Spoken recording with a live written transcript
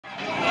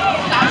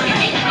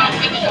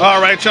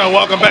All right, y'all,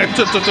 welcome back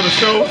to the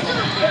show.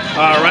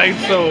 All right,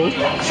 so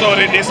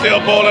they still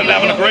bowling,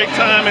 having a great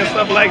time and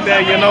stuff like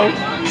that, you know.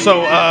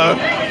 So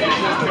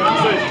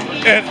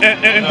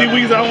and D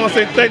Weezy, I want to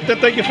say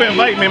thank you for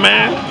inviting me,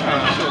 man.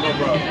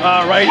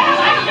 All right.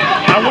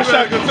 I wish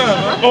I could.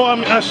 Oh,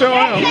 I sure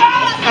am.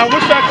 I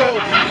wish I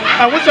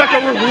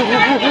could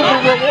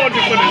reward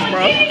you for this,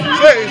 bro.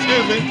 Say,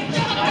 excuse me.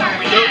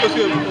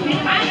 Excuse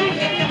me.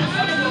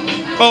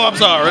 Oh, I'm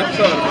sorry. I'm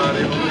sorry about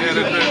it.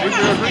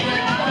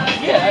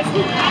 Yeah,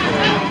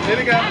 Did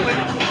it got plate?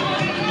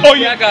 Oh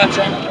yeah, I got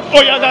you.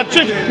 Oh y'all got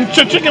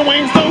chicken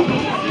wings too?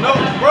 No,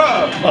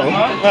 bro.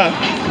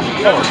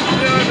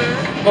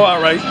 Oh,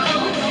 all right.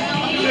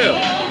 Chill.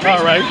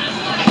 All right.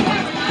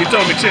 He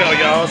told me chill,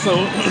 y'all.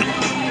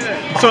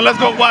 So let's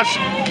go watch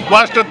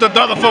the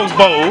other folks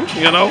bowl,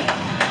 you know.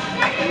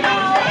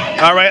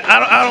 All right.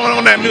 I don't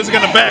want that music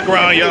in the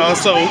background, y'all.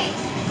 So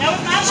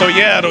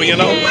yeah, though, you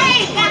know.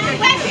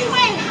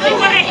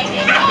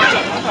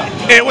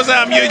 Hey, what's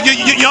up?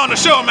 You on the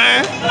show,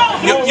 man?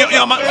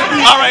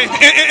 All right.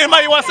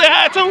 Anybody you want to say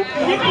hi to?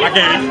 I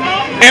can.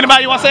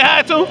 Anybody you want to say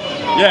hi to?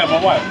 Yeah, my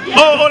wife.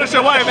 Oh, that's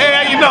your wife. Hey,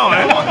 how you doing?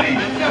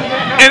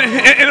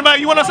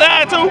 Anybody you want to say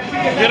hi to?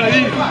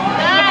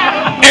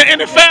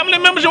 Any family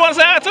members you want to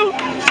say hi to?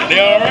 They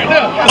all right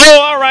now.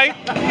 Oh, all right.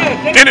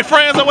 Any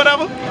friends or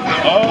whatever? You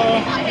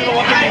know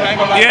what? I ain't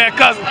gonna lie. Yeah,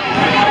 cause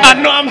I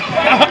know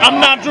I'm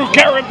not Drew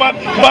Carey, but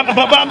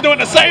I'm doing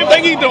the same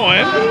thing he's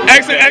doing.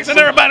 Asking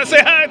everybody to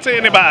say hi to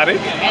anybody.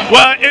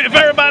 Well, if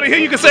everybody here,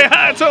 you can say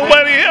hi to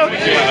somebody else.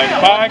 Like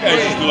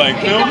podcasts, like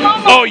filming.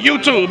 Oh,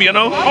 YouTube, you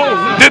know.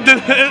 Oh,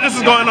 this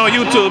is going on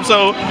YouTube.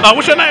 So,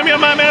 what's your name here,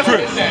 my man?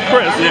 Chris.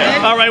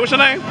 Yeah. All right. What's your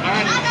name?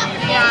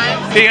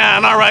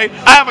 Dion. All right.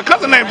 I have a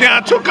cousin named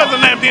Dion. Two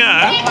cousins named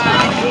Dion.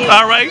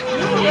 All right.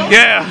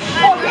 Yeah.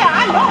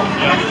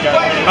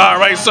 All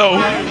right. So,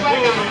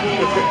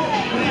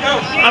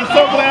 I'm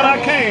so glad I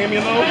came.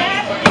 You know.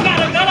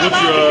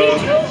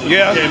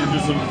 Yeah. Came to do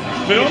some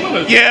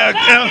filming. Yeah.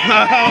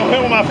 I'm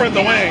here with my friend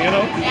Dwayne. You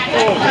know.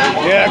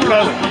 Yeah,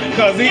 cause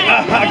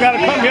I gotta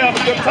come here have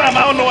a good time.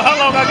 I don't know how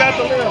long I got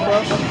to live,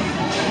 bro.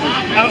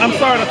 I'm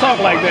sorry to talk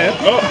like that.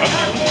 Oh,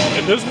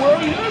 in this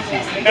world,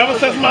 ever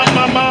since my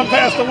mom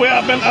passed away,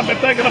 I've been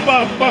thinking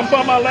about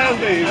my last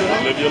days. You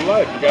know? live your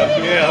life. You got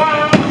to. Yeah.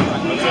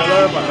 I tell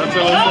everybody.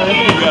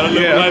 You got to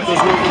live life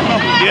that's worth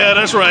remembering. Yeah,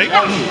 that's right.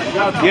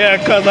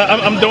 Yeah, cause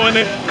I'm doing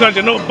it cause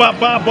you know Bob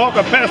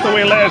Barker passed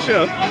away last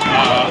year.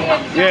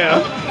 Yeah.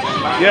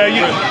 Yeah,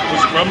 you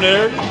from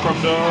there? From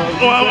the...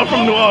 Oh, I'm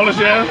from New Orleans,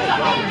 yeah.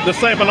 The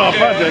St. Bernard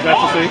Project, I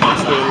should say. I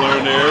still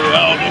learn the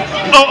area.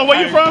 Oh,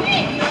 where you from?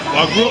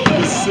 I grew up in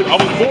Mississippi.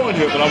 I was born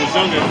here, but I was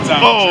young at the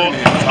time.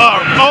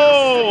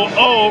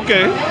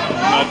 Okay.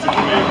 Not too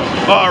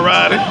familiar. All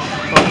righty.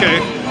 Okay.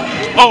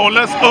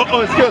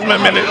 Excuse me a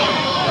minute.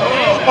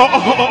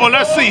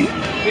 Let's see.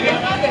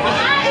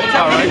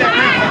 All right.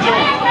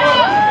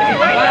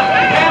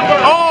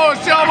 Oh,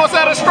 she almost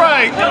had a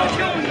strike.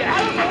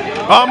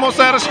 Almost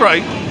had a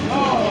strike.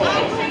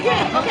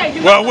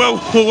 Well,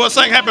 we'll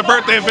sing happy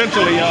birthday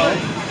eventually, y'all.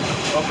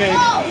 Okay.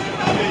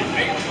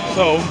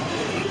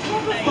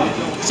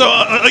 So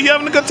are you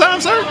having a good time,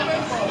 sir?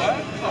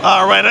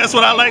 All right, that's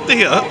what I like to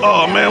hear.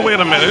 Oh man, wait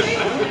a minute.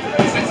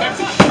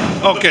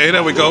 Okay,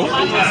 there we go.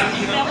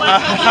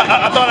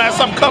 I thought I had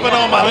something covered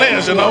on my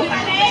lens, you know.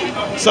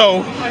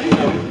 So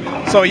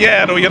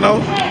yeah, though, you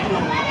know.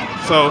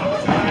 So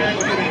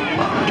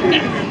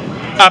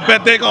I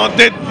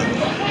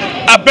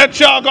bet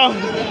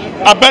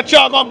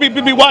y'all gonna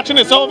be watching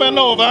this over and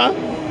over, huh?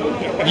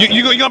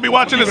 You gonna be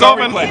watching this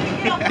over and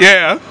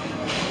yeah.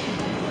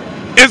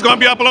 It's gonna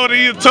be uploaded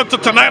either to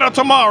tonight or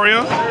tomorrow.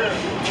 Yeah?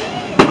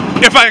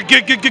 If I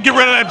get rid of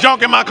that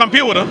junk in my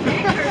computer.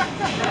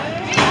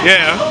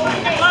 Yeah.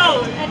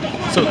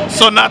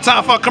 So now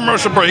time for a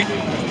commercial break.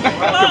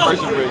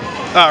 Commercial break.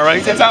 All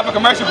right. It's time for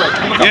commercial break.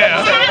 Yeah.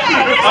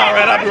 All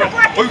right. I'll be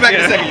right. We'll be back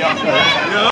in a second, y'all.